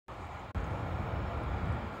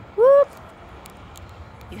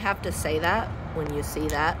You have to say that when you see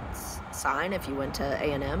that sign if you went to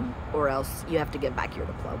A&M, or else you have to give back your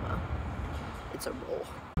diploma. It's a rule.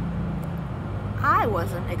 I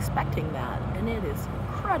wasn't expecting that, and it is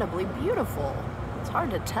incredibly beautiful. It's hard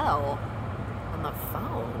to tell on the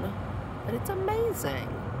phone, but it's amazing.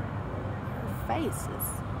 Her face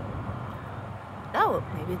is... No,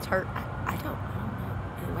 maybe it's her... I don't know.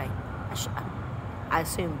 Anyway, I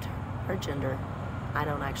assumed her gender. I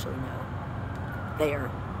don't actually know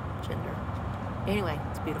their gender. Anyway,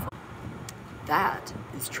 it's beautiful. That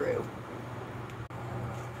is true.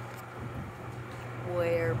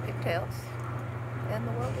 Wear pigtails, and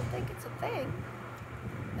the world will think it's a thing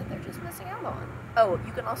that they're just missing out on. Oh,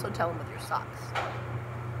 you can also tell them with your socks.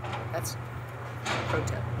 That's a pro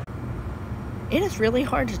tip. It is really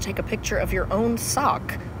hard to take a picture of your own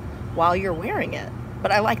sock while you're wearing it,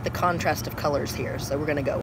 but I like the contrast of colors here, so we're gonna go